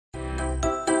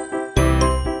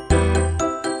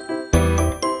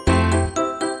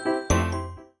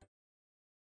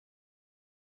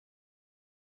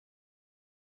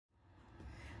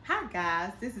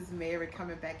guys, this is Mary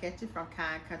coming back at you from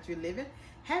Kind Country Living.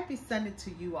 Happy Sunday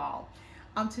to you all.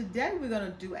 Today we're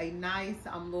going to do a nice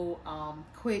little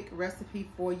quick recipe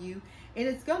for you, and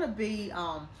it's going to be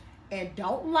and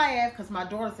don't laugh because my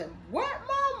daughter said, "What,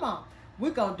 Mama?"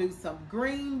 We're going to do some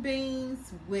green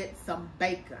beans with some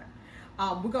bacon.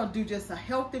 We're going to do just a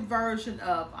healthy version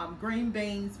of green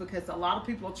beans because a lot of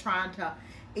people are trying to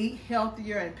eat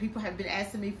healthier, and people have been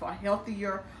asking me for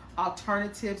healthier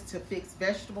alternatives to fix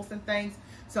vegetables and things.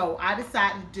 So I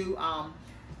decided to do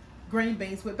green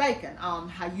beans with bacon.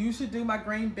 I usually do my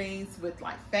green beans with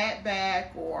like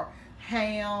fatback or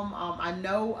ham. I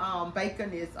know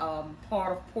bacon is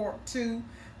part of pork too,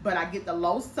 but I get the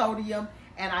low sodium,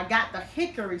 and I got the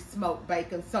hickory smoked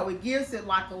bacon, so it gives it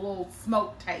like a little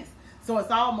smoked taste. So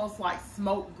it's almost like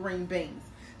smoked green beans.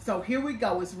 So here we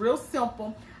go. It's real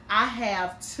simple. I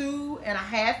have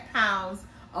 2.5 pounds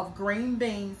of green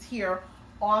beans here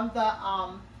on the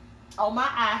on my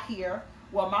eye here,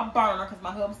 well, my burner, because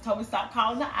my husband told me stop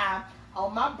calling the eye,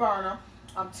 on my burner.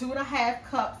 2.5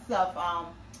 cups of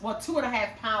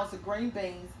 2.5 pounds of green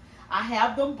beans. I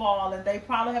have them boiling. They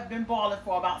probably have been boiling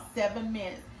for about 7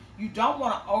 minutes. You don't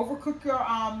want to overcook your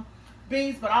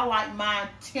beans, but I like mine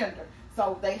tender.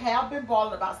 So they have been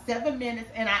boiling about 7 minutes,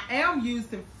 and I am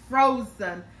using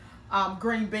frozen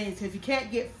green beans. If you can't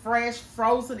get fresh,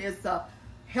 frozen is a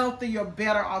healthier,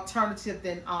 better alternative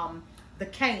than the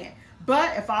can.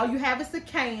 But if all you have is the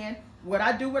can, what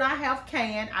I do when I have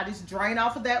can, I just drain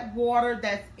off of that water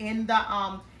that's in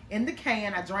the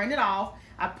can. I drain it off.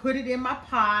 I put it in my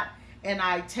pot, and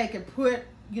I take and put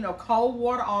cold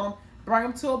water on them, bring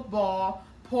them to a boil,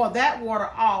 pour that water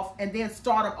off, and then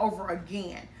start them over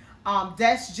again.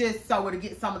 That's just so it'll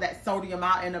get some of that sodium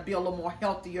out, and it'll be a little more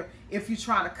healthier if you're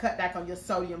trying to cut back on your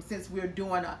sodium, since we're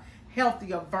doing a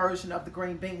healthier version of the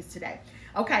green beans today.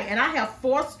 Okay, and I have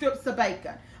 4 strips of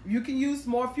bacon. You can use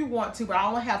more if you want to, but I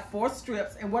only have 4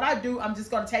 strips. And what I do, I'm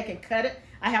just going to take and cut it.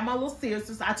 I have my little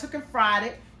scissors. I took and fried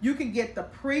it. You can get the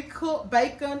pre-cooked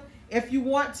bacon if you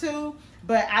want to,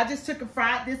 but I just took and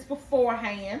fried this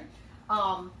beforehand.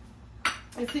 And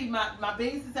see, my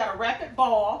beans is at a rapid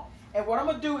boil. And what I'm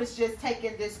going to do is just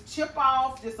taking this chip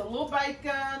off, just a little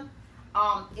bacon,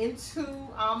 into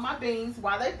my beans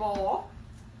while they boil.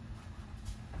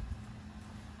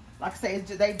 Like I say,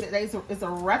 it's a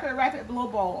rapid little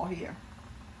boil here.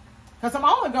 Because I'm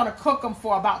only going to cook them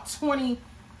for about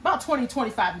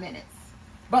 20-25 minutes.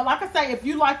 But like I say, if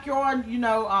you like your,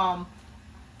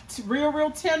 real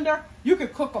tender, you can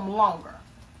cook them longer.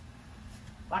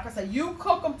 Like I say, you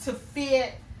cook them to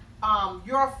fit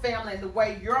your family and the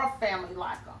way your family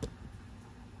like them.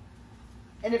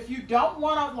 And if you don't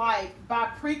want to like buy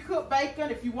pre-cooked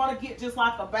bacon, if you want to get just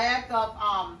like a bag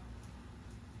of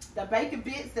the bacon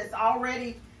bits that's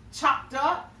already chopped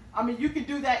up, I mean, you can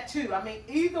do that too. I mean,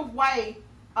 either way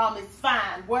is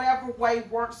fine. Whatever way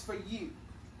works for you.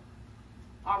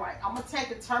 All right, I'm going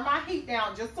to turn my heat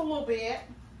down just a little bit.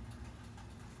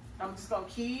 I'm just going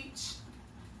to keep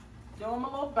doing my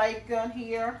little bacon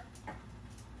here.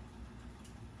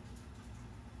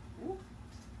 Ooh.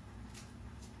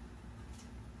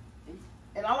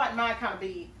 And I like mine kind of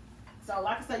big. So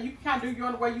like I said, you can kind of do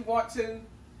yours the way you want to.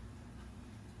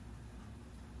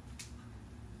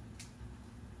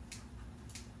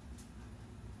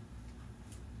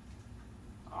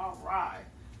 All right.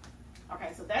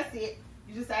 Okay, so that's it.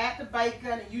 You just add the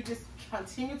bacon, and you just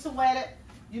continue to let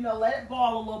it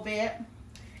boil a little bit.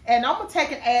 And I'm gonna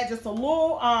take and add just a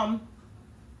little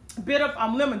bit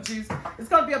of lemon juice. It's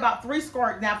gonna be about 3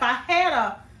 squirts. Now, if I had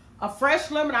a fresh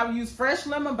lemon, I would use fresh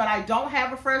lemon, but I don't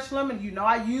have a fresh lemon.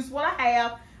 I use what I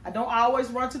have. I don't always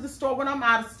run to the store when I'm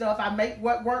out of stuff. I make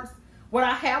what works, what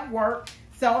I have work.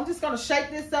 So I'm just gonna shake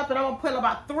this up, and I'm gonna put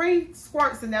about 3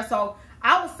 squirts in there. So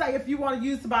I would say if you want to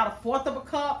use about 1/4 of a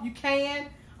cup, you can.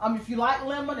 If you like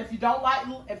lemon, if you don't like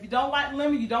lemon,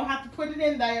 you don't have to put it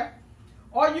in there.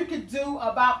 Or you could do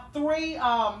about 1/3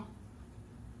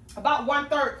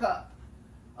 cup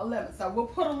of lemon. So we'll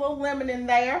put a little lemon in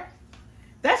there.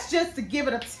 That's just to give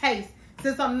it a taste.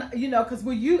 Since because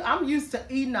I'm used to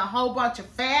eating a whole bunch of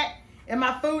fat in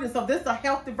my food, and so this is a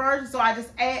healthy version. So I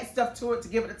just add stuff to it to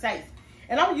give it a taste.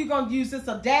 And I'm going to use just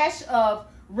a dash of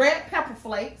red pepper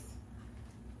flakes.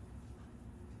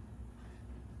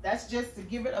 That's just to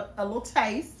give it a little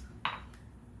taste.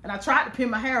 And I tried to pin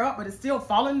my hair up, but it's still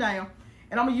falling down.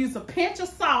 And I'm going to use a pinch of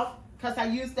salt, because I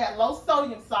use that low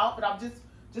sodium salt, but I'm just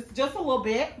a little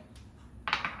bit.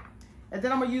 And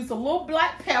then I'm going to use a little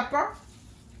black pepper.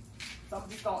 So I'm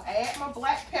just going to add my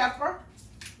black pepper.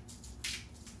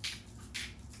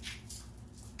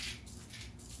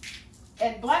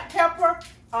 And black pepper,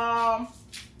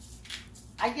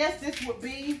 I guess this would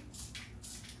be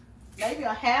maybe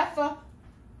a half a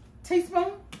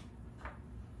teaspoon.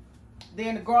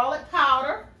 Then the garlic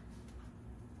powder.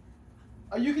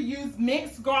 Or you can use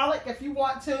minced garlic if you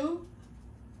want to.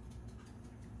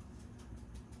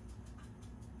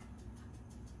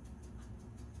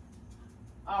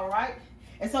 All right.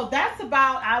 And so that's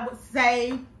about, I would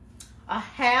say, a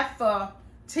half a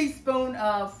teaspoon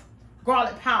of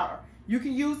garlic powder. You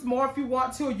can use more if you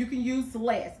want to, or you can use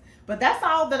less. But that's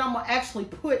all that I'm going to actually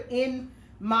put in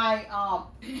my,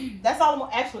 that's all I'm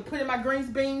going to actually put in my greens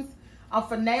beans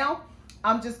for now.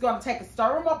 I'm just going to take and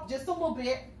stir them up just a little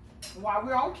bit while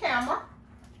we're on camera.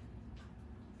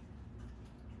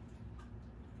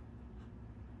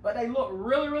 But they look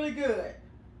really, really good.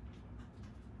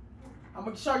 I'm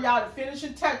going to show y'all the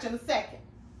finishing touch in a second.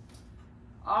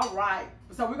 All right.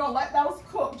 So we're going to let those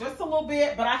cook just a little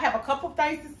bit. But I have a couple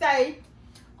things to say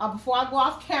before I go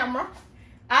off camera.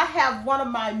 I have one of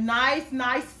my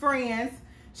nice friends.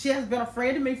 She has been a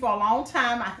friend to me for a long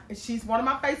time. She's one of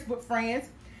my Facebook friends.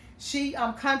 She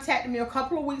contacted me a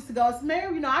couple of weeks ago and said,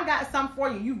 Mary, you know, I got something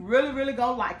for you. You really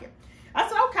gonna like it. I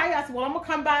said, okay. I said, well, I'm gonna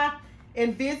come by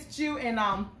and visit you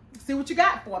and see what you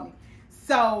got for me.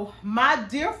 So my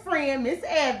dear friend, Miss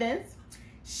Evans,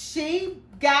 she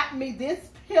got me this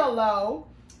pillow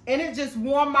and it just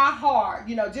warmed my heart,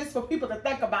 you know, just for people to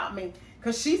think about me.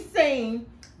 Because she's seen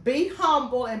Be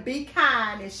Humble and Be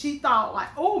Kind, and she thought like,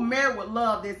 oh, Mary would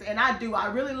love this. And I do. I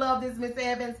really love this, Miss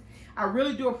Evans. I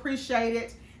really do appreciate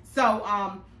it. So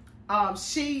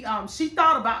she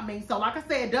thought about me. So like I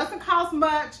said, it doesn't cost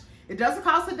much. It doesn't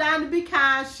cost a dime to be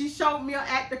kind. She showed me an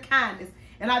act of kindness.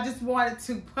 And I just wanted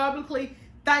to publicly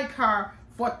thank her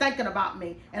for thinking about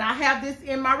me. And I have this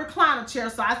in my recliner chair.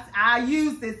 So I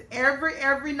use this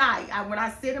every night. When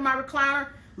I sit in my recliner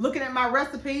looking at my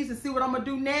recipes to see what I'm going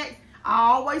to do next,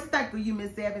 I always thank you,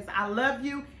 Miss Evans. I love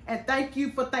you and thank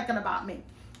you for thinking about me.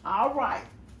 All right.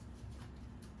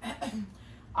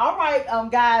 All right,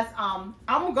 guys, I'm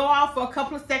going to go off for a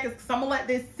couple of seconds because I'm going to let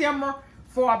this simmer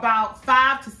for about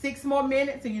 5 to 6 more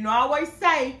minutes. And you know, I always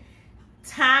say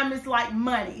time is like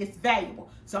money. It's valuable.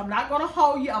 So I'm not going to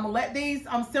hold you. I'm going to let these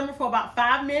simmer for about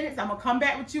 5 minutes. I'm going to come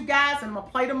back with you guys and I'm going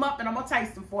to plate them up and I'm going to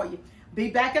taste them for you. Be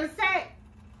back in a sec.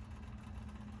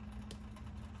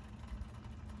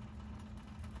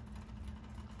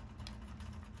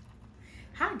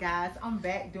 Hi guys, I'm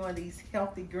back doing these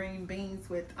healthy green beans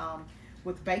with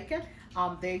bacon.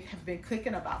 They have been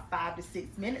cooking about 5 to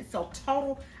 6 minutes. So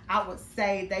total, I would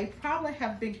say they probably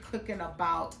have been cooking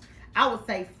about, I would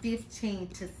say 15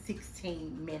 to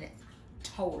 16 minutes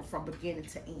total from beginning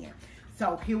to end.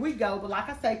 So here we go. But like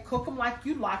I say, cook them like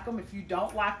you like them. If you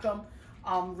don't like them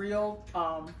real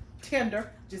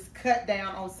tender, just cut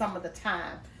down on some of the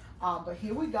time. But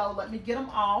here we go. Let me get them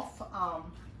off.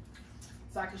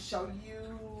 So I can show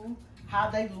you how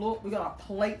they look. We're gonna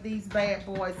plate these bad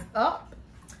boys up.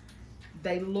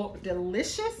 They look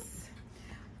delicious.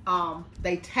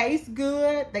 They taste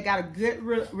good. They got a good,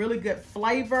 really good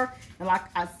flavor. And like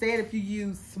I said, if you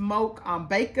use smoked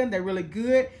bacon, they're really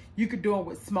good. You could do them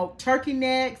with smoked turkey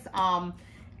necks.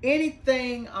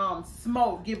 Anything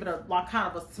smoked, give it a like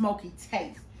kind of a smoky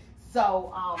taste.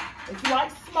 So if you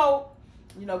like smoke,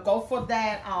 you know, go for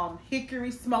that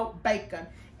hickory smoked bacon.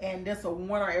 And that's a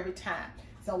winner every time.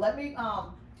 So let me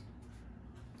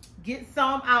get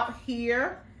some out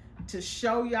here to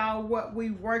show y'all what we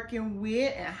working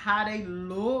with and how they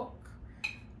look.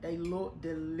 They look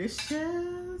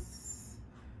delicious.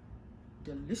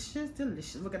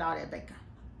 Delicious. Look at all that bacon.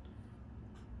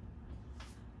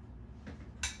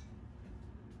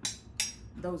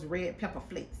 Those red pepper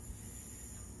flakes.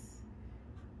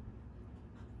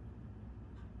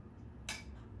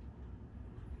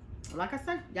 Like I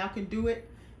said, y'all can do it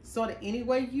sort of any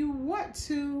way you want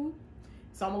to.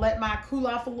 So I'm gonna let mine cool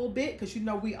off a little bit because you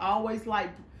know we always like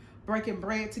breaking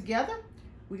bread together.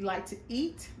 We like to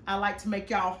eat. I like to make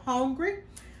y'all hungry.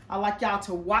 I like y'all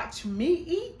to watch me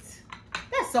eat.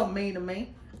 That's so mean to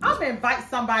me. I'm gonna invite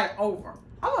somebody over.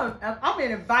 I'm gonna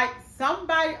invite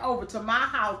somebody over to my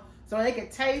house so they can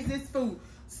taste this food,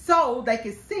 so they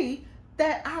can see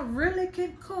that I really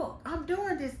can cook. I'm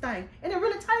doing this thing and it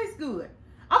really tastes good.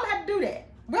 I'm gonna have to do that.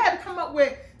 We have to come up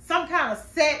with some kind of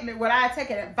segment where I take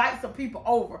and invite some people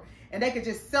over and they can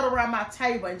just sit around my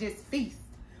table and just feast.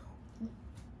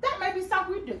 That may be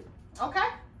something we do. Okay?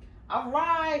 All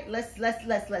right. Let's see.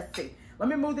 Let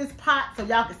me move this pot so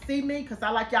y'all can see me because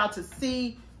I like y'all to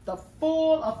see the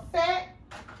full effect.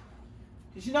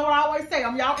 Because you know what I always say,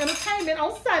 I'm y'all entertainment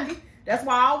on Sunday. That's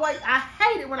why I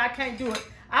hate it when I can't do it.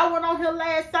 I went on here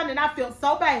last Sunday and I felt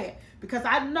so bad. Because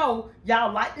I know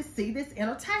y'all like to see this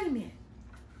entertainment.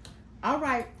 All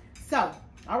right. So,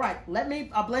 all right. Let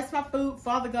me bless my food.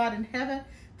 Father God in heaven,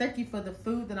 thank you for the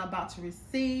food that I'm about to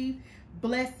receive.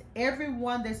 Bless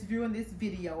everyone that's viewing this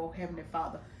video, oh Heavenly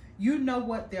Father. You know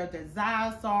what their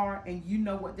desires are and you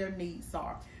know what their needs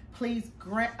are. Please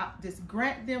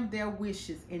grant them their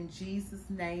wishes. In Jesus'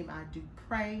 name I do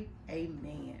pray.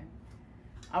 Amen.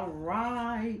 All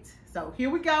right. So here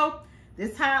we go.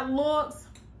 This is how it looks.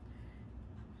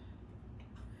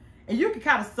 And you can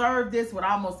kind of serve this with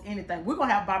almost anything. We're going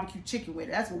to have barbecue chicken with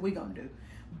it. That's what we're going to do.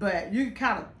 But you can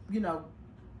kind of, you know,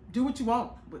 do what you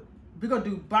want. But we're going to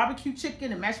do barbecue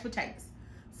chicken and mashed potatoes.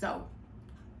 So,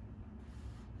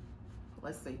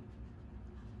 let's see.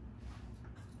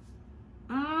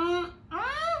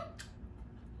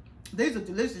 These are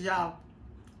delicious, y'all.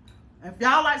 If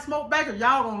y'all like smoked bacon,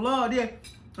 y'all gonna love this.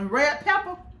 And red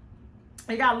pepper,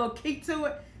 it got a little kick to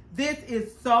it. This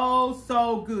is so,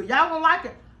 so good. Y'all gonna like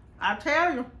it. I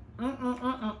tell you.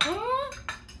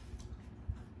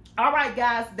 All right,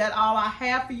 guys, that's all I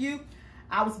have for you.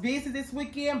 I was busy this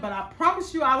weekend, but I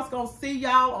promised you I was gonna see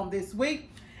y'all on this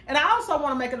week. And I also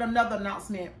want to make another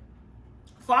announcement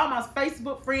for all my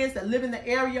Facebook friends that live in the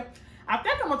area. I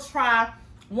think I'm gonna try.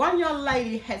 One young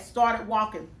lady had started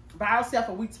walking by herself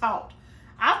and we talked.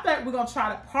 I think we're gonna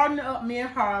try to partner up, me and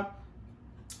her,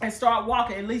 and start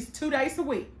walking at least 2 days a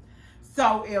week.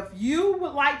 So if you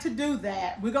would like to do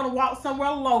that, we're gonna walk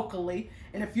somewhere locally.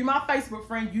 And if you're my Facebook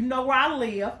friend, you know where I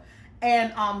live.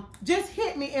 And just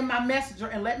hit me in my messenger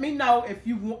and let me know if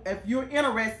you're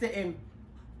interested in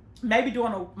maybe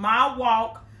doing a mile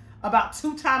walk about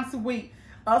 2 times a week.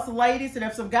 Us ladies, and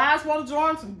if some guys want to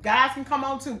join, some guys can come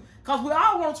on too. Because we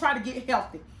all want to try to get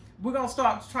healthy. We're going to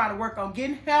start to try to work on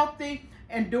getting healthy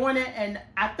and doing it. And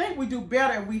I think we do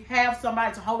better if we have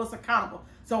somebody to hold us accountable.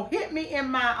 So hit me in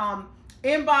my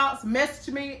inbox, message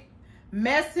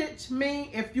me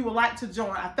if you would like to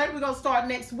join. I think we're going to start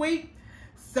next week.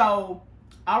 So,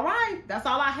 all right. That's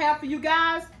all I have for you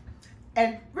guys.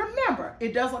 And remember,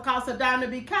 it doesn't cost a dime to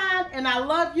be kind. And I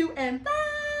love you and bye.